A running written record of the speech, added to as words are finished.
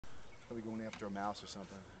Probably going after a mouse or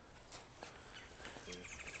something.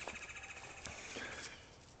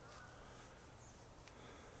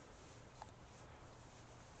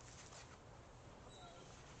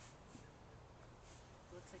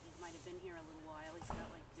 Looks like he might have been here a little while. He's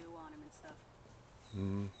got like dew on him and stuff.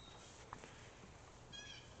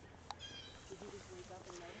 Did you just wake up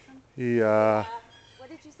and notice him? Yeah. What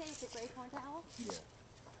did you say? It's a gray corned owl? Yeah.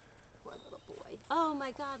 Poor little boy. Oh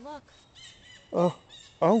my God! Look. Oh.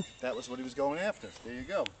 That was what he was going after. There you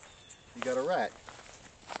go. You got a rat,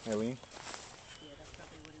 Eileen. Yeah, that's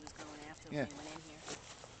probably what he was going after Yeah. when he went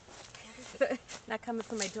in here. Not coming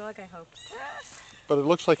for my dog, I hope. But it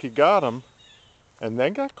looks like he got him, and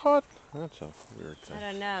then got caught. That's a weird thing. I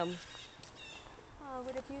don't know. Oh,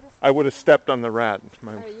 what a beautiful. I would have stepped on the rat.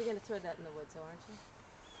 Oh, you're gonna throw that in the woods, aren't you?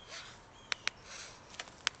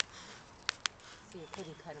 So you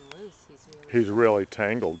couldn't cut him loose. He's really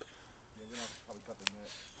tangled. Yeah, we're gonna have to probably cut the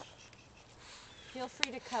net. Feel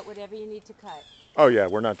free to cut whatever you need to cut. Oh yeah,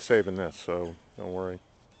 we're not saving this, so don't worry.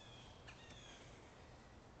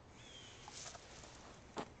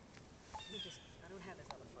 I don't have his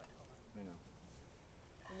other foot. Hold on. I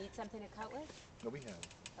know. You need something to cut with? No, we have it.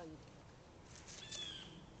 Oh, you do.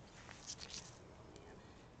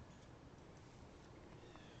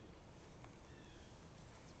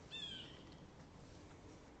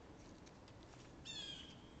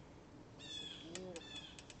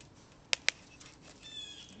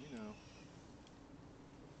 You know.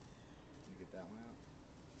 You get that one out?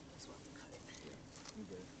 Just want to cut it. Yeah. You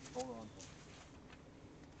get it. Hold on.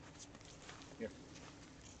 Here.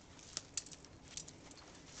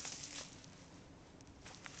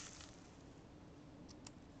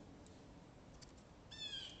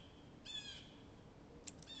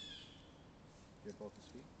 Get both his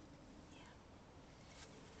feet?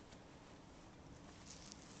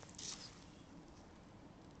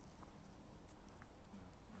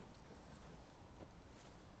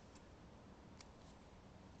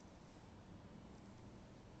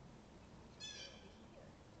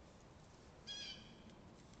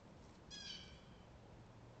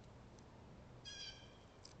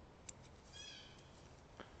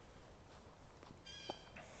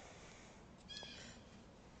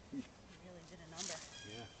 He really did a number.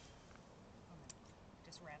 Yeah.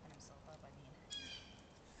 Just wrapping himself up, I mean.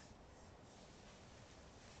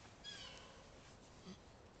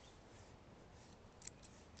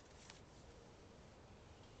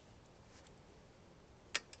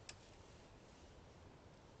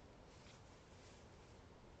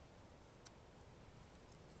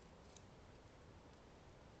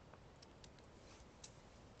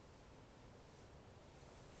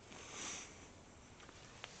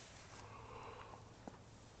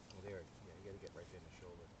 Well, there. Yeah, you gotta get right there in the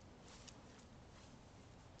shoulder.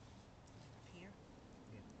 Up here?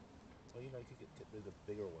 Yeah. Well, you know, you could get rid of the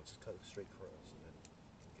bigger ones. Just cut it straight across, and then you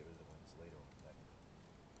can get rid of the ones later on. That,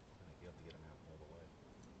 you have to get them out all the way.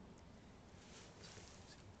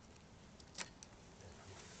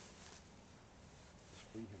 Just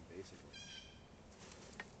free him, basically.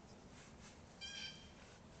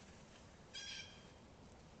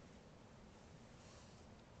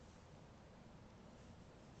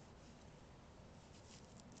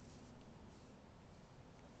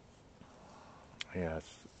 Yeah,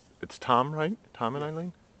 it's Tom, right? Tom and Yeah.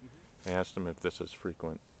 Eileen? Mm-hmm. I asked him if this is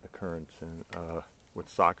frequent occurrence in, with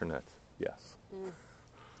soccer nets. Yes.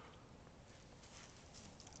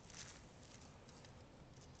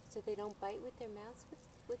 So they don't bite with their mouths?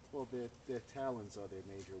 Well, their talons are their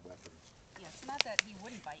major weapon. Yeah, it's not that he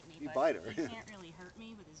wouldn't bite me, He'd but bite her. he can't really hurt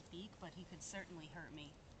me with his beak, but he could certainly hurt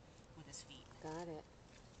me with his feet. Got it.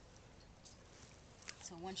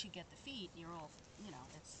 So once you get the feet, you're all, you know,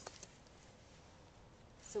 it's...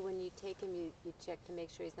 So when you take him, you check to make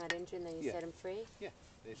sure he's not injured, and then you Yeah. set him free? Yeah,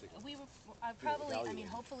 basically. I probably, I mean,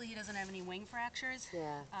 hopefully he doesn't have any wing fractures.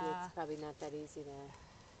 Yeah, it's probably not that easy to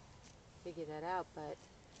figure that out, but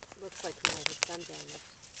it looks like he might have some damage.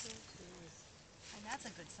 And that's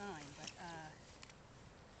a good sign, but,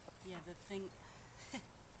 yeah, the thing...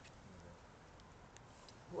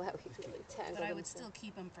 Wow, he really tangled But I would himself. still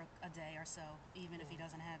keep him for a day or so, even if he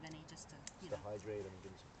doesn't have any, just to, you To know. hydrate him and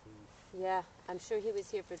give him some food. Yeah, I'm sure he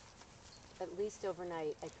was here for at least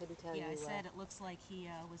overnight. I couldn't tell you. Yeah, I said it looks like he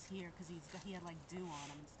was here because he had like dew on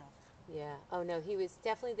him and stuff. Yeah. Oh no, he was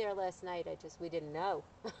definitely there last night. We didn't know.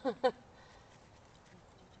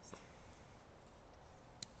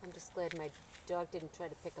 I'm just glad my dog didn't try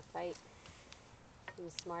to pick a fight. He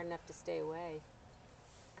was smart enough to stay away.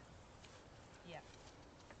 Yeah.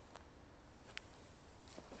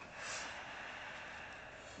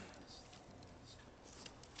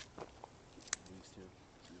 These two.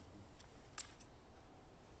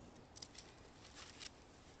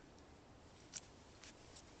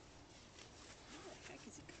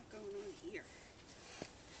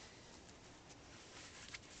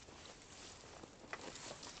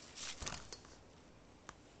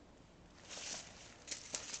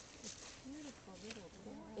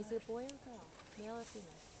 Is it a boy or girl? Male or female?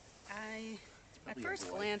 At Probably a first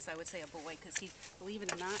boy. glance, I would say a boy, because he, believe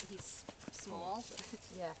it or not, he's small.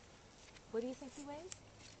 Yeah. What do you think he weighs?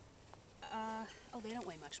 Oh, they don't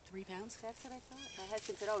weigh much. 3 pounds? That's what I thought. My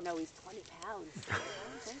husband said, oh no, he's 20 pounds. I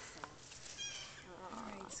don't think so. All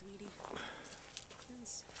right, sweetie. I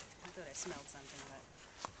thought I smelled something, but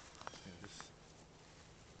Yeah, this.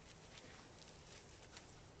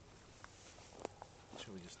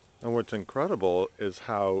 Should we just? And what's incredible is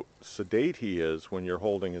how sedate he is when you're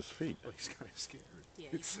holding his feet. Oh, he's kind of scared. yeah,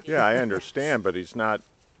 he's scared. Yeah, I understand, but he's not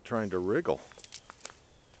trying to wriggle.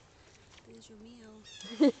 There's your meal.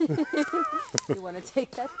 You want to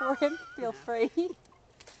take that for him? Feel free.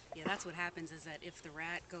 Yeah, that's what happens is that if the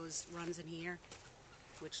rat runs in here,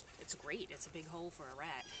 which it's great, it's a big hole for a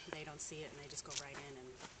rat. They don't see it and they just go right in and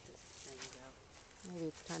there you go. Maybe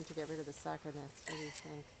it's time to get rid of the soccer nets. What do you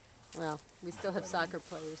think? Well, we still have soccer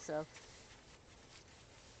players, so.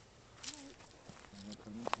 You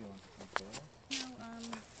put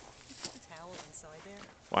the towel inside there.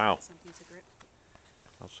 Wow. Something to grip.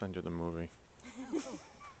 I'll send you the movie.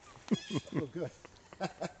 Oh, good. Oh,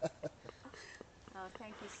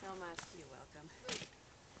 thank you so much. You're welcome.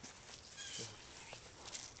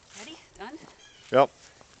 Ready? Done? Yep.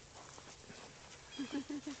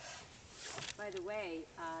 By the way,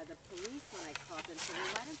 the police, when I called them, said,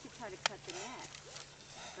 well, why don't you try to cut the net?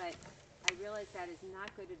 But I realized that is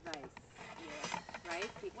not good advice, right?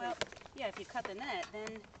 Because Well, yeah, if you cut the net,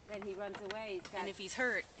 then he runs away. and if he's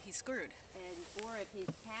hurt, he's screwed. Or if he's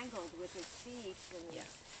tangled with his feet. Then Yeah.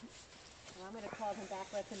 Well, I'm going to call them back,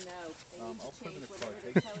 let them know. They need I'll to put them in change the car. whatever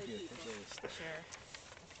Take they're telling here, people. take those. Sure.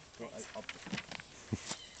 Well, I'll